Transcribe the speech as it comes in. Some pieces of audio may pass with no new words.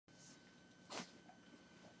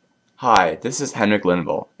Hi, this is Henrik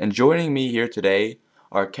and joining me here today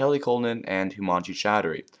are Kelly Coleman and Himanshu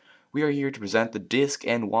Chaudhary. We are here to present the disc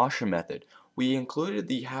and washer method. We included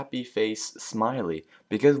the happy face smiley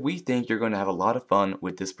because we think you're going to have a lot of fun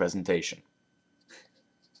with this presentation.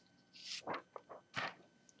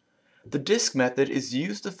 The disc method is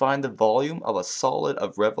used to find the volume of a solid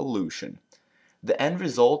of revolution, the end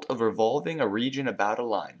result of revolving a region about a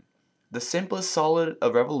line. The simplest solid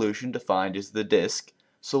of revolution defined is the disc,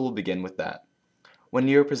 so we'll begin with that. When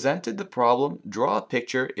you're presented the problem, draw a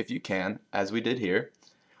picture, if you can, as we did here,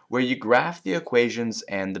 where you graph the equations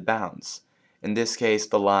and the bounds. In this case,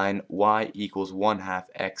 the line y equals 1/2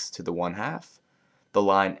 x to the 1/2, the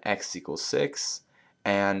line x equals 6,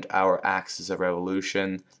 and our axis of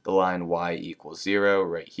revolution, the line y equals 0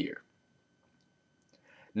 right here.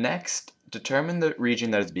 Next, determine the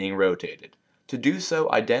region that is being rotated. To do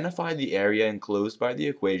so, identify the area enclosed by the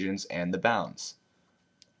equations and the bounds,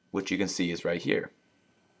 which you can see is right here.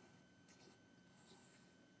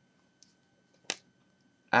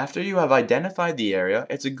 After you have identified the area,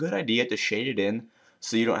 it's a good idea to shade it in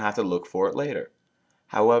so you don't have to look for it later.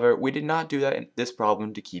 However, we did not do that in this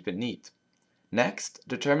problem to keep it neat. Next,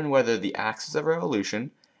 determine whether the axis of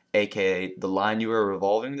revolution, aka the line you are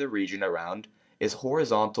revolving the region around, is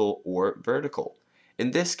horizontal or vertical.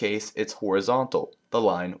 In this case, it's horizontal, the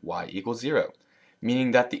line y equals 0,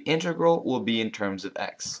 meaning that the integral will be in terms of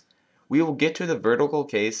x. We will get to the vertical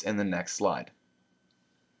case in the next slide.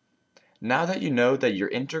 Now that you know that your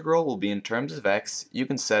integral will be in terms of x, you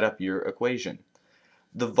can set up your equation.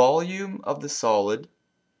 The volume of the solid,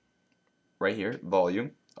 right here,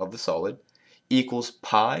 volume of the solid, equals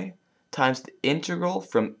pi times the integral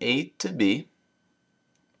from a to b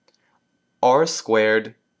r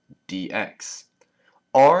squared dx.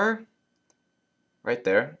 R, right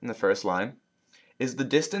there in the first line, is the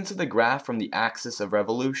distance of the graph from the axis of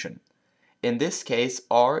revolution. In this case,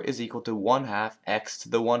 r is equal to 1/2 x to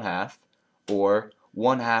the 1/2, or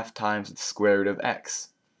 1/2 times the square root of x.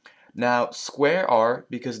 Now, square r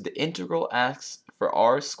because the integral asks for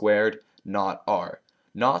r squared, not r.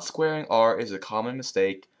 Not squaring r is a common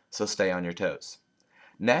mistake, so stay on your toes.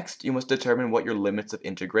 Next, you must determine what your limits of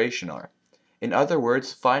integration are. In other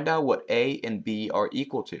words, find out what a and b are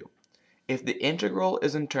equal to. If the integral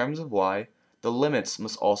is in terms of y, the limits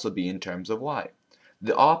must also be in terms of y.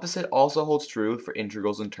 The opposite also holds true for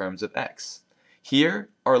integrals in terms of x. Here,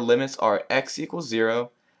 our limits are x equals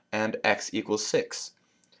 0 and x equals 6,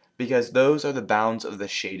 because those are the bounds of the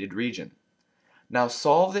shaded region. Now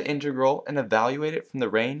solve the integral and evaluate it from the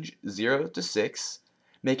range 0 to 6,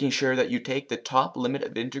 making sure that you take the top limit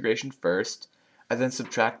of integration first, and then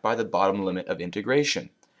subtract by the bottom limit of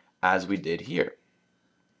integration, as we did here.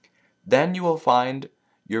 Then you will find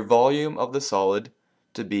your volume of the solid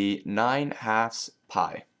to be 9/2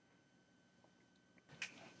 pi.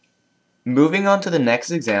 Moving on to the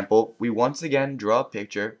next example, we once again draw a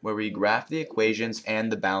picture where we graph the equations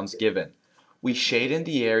and the bounds given. We shade in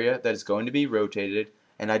the area that is going to be rotated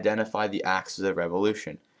and identify the axis of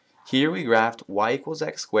revolution. Here we graphed y equals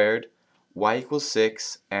x squared, y equals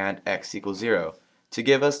 6, and x equals 0 to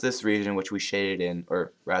give us this region which we shaded in,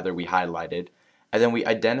 or rather we highlighted, and then we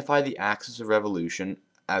identify the axis of revolution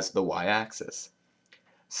as the y-axis.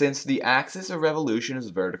 Since the axis of revolution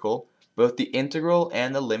is vertical, both the integral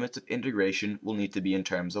and the limits of integration will need to be in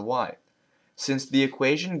terms of y. Since the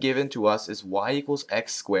equation given to us is y equals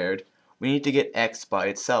x squared, we need to get x by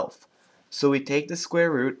itself. So we take the square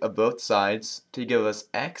root of both sides to give us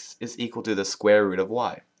x is equal to the square root of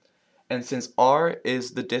y. And since r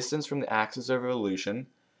is the distance from the axis of revolution,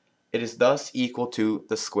 it is thus equal to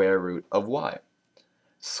the square root of y.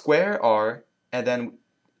 Square r, and then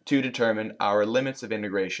to determine our limits of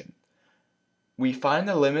integration. We find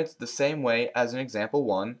the limits the same way as in example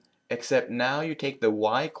 1, except now you take the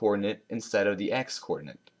y-coordinate instead of the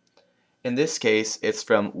x-coordinate. In this case, it's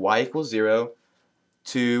from y equals 0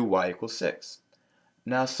 to y equals 6.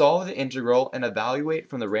 Now solve the integral and evaluate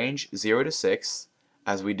from the range 0 to 6,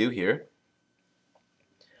 as we do here.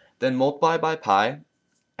 Then multiply by pi,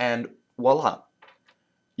 and voila!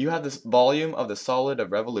 You have this volume of the solid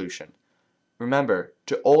of revolution. Remember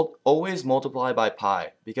to always multiply by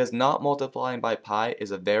pi, because not multiplying by pi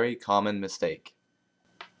is a very common mistake.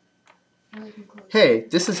 Hey,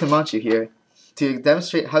 this is Himanshu here to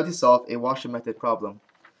demonstrate how to solve a washer method problem.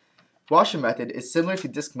 Washer method is similar to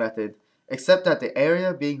disc method, except that the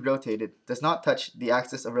area being rotated does not touch the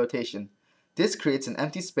axis of rotation. This creates an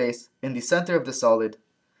empty space in the center of the solid.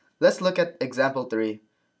 Let's look at example 3.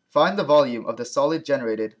 Find the volume of the solid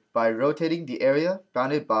generated by rotating the area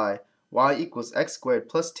bounded by y equals x squared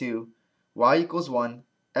plus 2, y equals 1,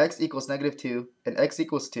 x equals -2, and x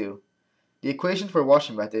equals 2. The equation for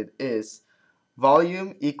Washer method is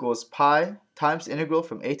volume equals pi times the integral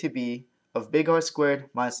from a to b of big R squared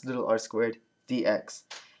minus little r squared dx.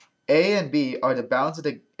 A and b are the bounds of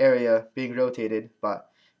the area being rotated, but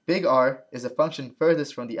big R is a function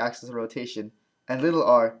furthest from the axis of rotation, and little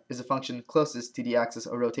r is a function closest to the axis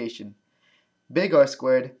of rotation. Big R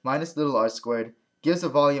squared minus little r squared gives the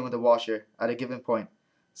volume of the washer at a given point,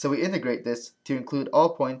 so we integrate this to include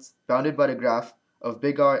all points bounded by the graph of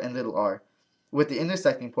big R and little r, with the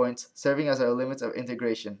intersecting points serving as our limits of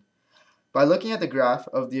integration. By looking at the graph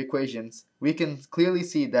of the equations, we can clearly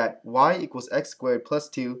see that y equals x squared plus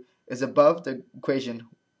 2 is above the equation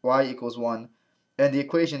y equals 1, and the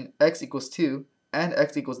equation x equals 2 and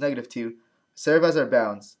x equals negative 2 serve as our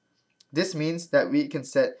bounds. This means that we can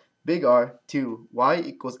set big R to y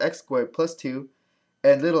equals x squared plus 2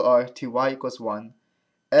 and little r to y equals 1,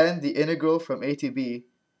 and the integral from a to b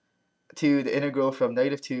to the integral from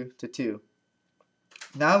negative 2 to 2.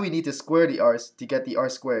 Now we need to square the r's to get the r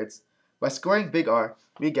squareds. By squaring big R,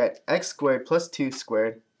 we get x squared plus 2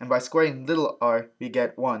 squared, and by squaring little r, we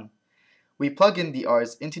get 1. We plug in the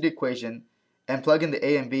r's into the equation and plug in the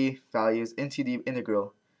a and b values into the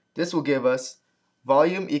integral. This will give us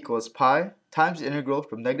volume equals pi times the integral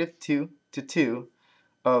from negative 2 to 2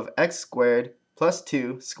 of x squared plus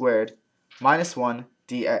 2 squared minus 1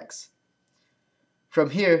 dx.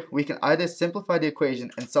 From here, we can either simplify the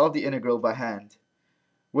equation and solve the integral by hand,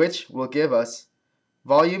 which will give us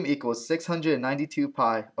volume equals 692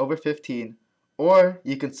 pi over 15, or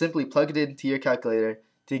you can simply plug it into your calculator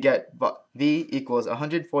to get v equals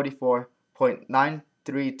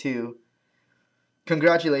 144.932.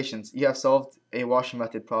 Congratulations, you have solved a washer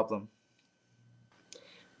method problem.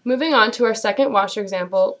 Moving on to our second washer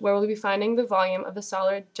example, where we'll be finding the volume of the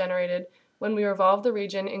solid generated when we revolve the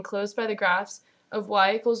region enclosed by the graphs of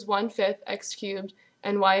y equals 1/5 x cubed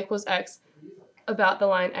and y equals x about the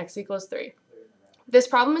line x equals 3. This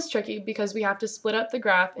problem is tricky because we have to split up the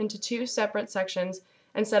graph into two separate sections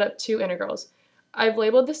and set up two integrals. I've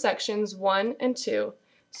labeled the sections 1 and 2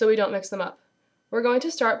 so we don't mix them up. We're going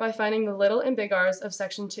to start by finding the little and big r's of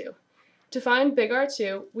section 2. To find big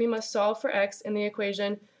R2, we must solve for x in the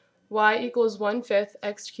equation y equals 1/5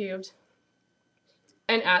 x cubed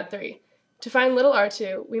and add 3. To find little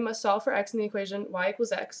r2, we must solve for x in the equation y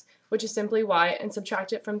equals x, which is simply y, and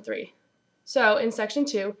subtract it from 3. So in section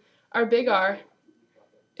 2, our big R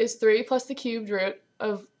is 3 plus the cubed root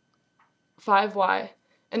of 5y,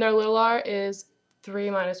 and our little r is 3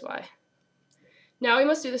 minus y. Now we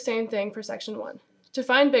must do the same thing for section 1. To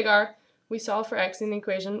find big R, we solve for x in the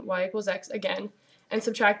equation y equals x again, and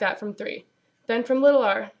subtract that from 3. Then from little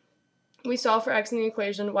r, we solve for x in the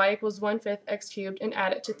equation y equals 1/5 x cubed and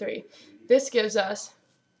add it to 3. This gives us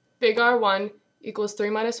big R1 equals 3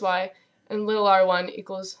 minus y, and little r1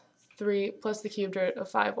 equals 3 plus the cubed root of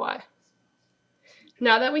 5y.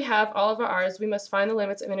 Now that we have all of our r's, we must find the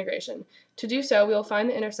limits of integration. To do so, we will find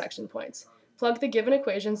the intersection points. Plug the given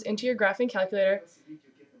equations into your graphing calculator,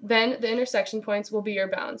 then the intersection points will be your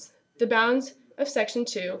bounds. The bounds of section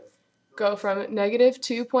 2 go from negative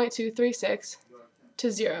 2.236 to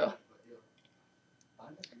 0.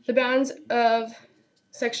 The bounds of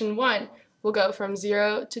section 1 will go from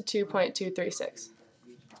 0 to 2.236.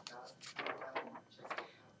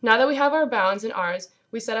 Now that we have our bounds and r's,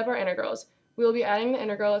 we set up our integrals. We will be adding the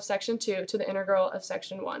integral of section 2 to the integral of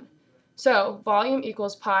section 1. So volume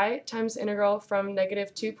equals pi times the integral from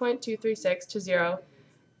negative 2.236 to 0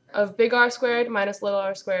 of big R squared minus little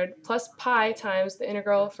r squared plus pi times the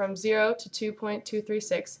integral from 0 to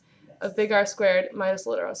 2.236 of big R squared minus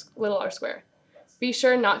little r squared. Be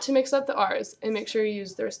sure not to mix up the r's and make sure you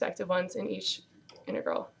use the respective ones in each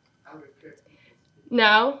integral.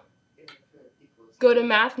 Now, go to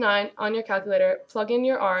Math 9 on your calculator, plug in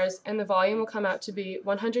your r's, and the volume will come out to be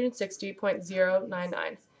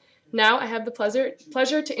 160.099. Now I have the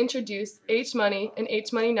pleasure to introduce H Money and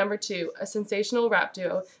H Money number 2, a sensational rap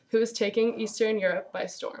duo who is taking Eastern Europe by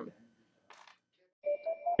storm.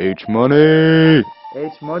 H Money!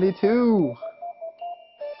 H Money 2!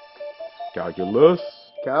 Calculus!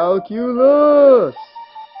 Calculus!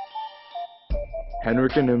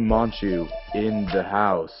 Henrik and Himanshu in the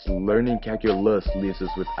house. Learning calculus leaves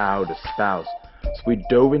us without a spouse. So we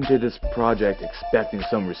dove into this project expecting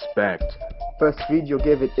some respect. First read your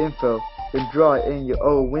give it info, then draw it in your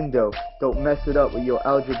own window. Don't mess it up with your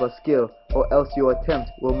algebra skill, or else your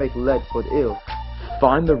attempt will make Ledford ill.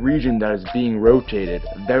 Find the region that is being rotated,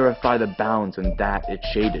 verify the bounds and that it's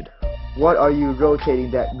shaded. What are you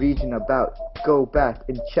rotating that region about? Go back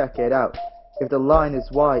and check it out. If the line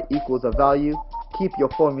is y equals a value, keep your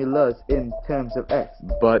formulas in terms of x.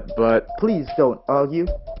 But... Please don't argue.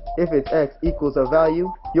 If it's x equals a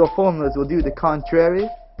value, your formulas will do the contrary.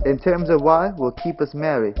 In terms of y, will keep us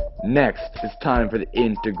merry. Next, it's time for the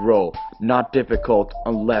integral. Not difficult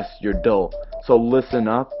unless you're dull. So listen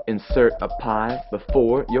up, insert a pi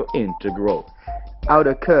before your integral.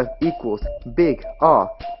 Outer curve equals big R.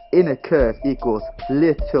 Inner curve equals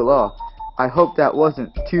little r. I hope that wasn't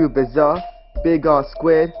too bizarre. Big R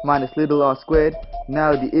squared minus little r squared.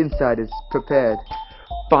 Now the inside is prepared.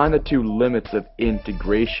 Find the two limits of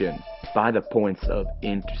integration by the points of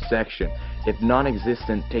intersection. If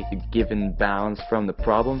non-existent, take the given bounds from the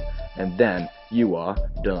problem, and then you are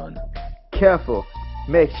done. Careful.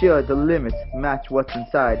 Make sure the limits match what's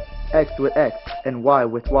inside. X with x and y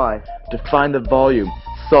with y. To find the volume,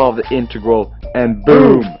 solve the integral, and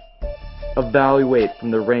boom! Evaluate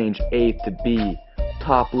from the range A to B.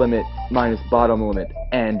 Top limit minus bottom limit,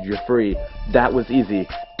 and you're free. That was easy,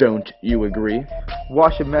 don't you agree?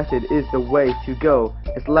 Washer method is the way to go.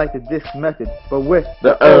 It's like the disk method, but with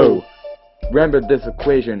The O! Remember this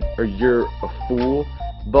equation, or you're a fool.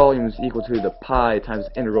 Volume is equal to the pi times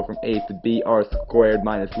integral from A to B r squared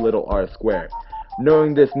minus little r squared.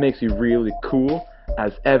 Knowing this makes you really cool,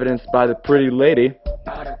 as evidenced by the pretty lady.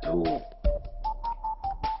 Not a tool.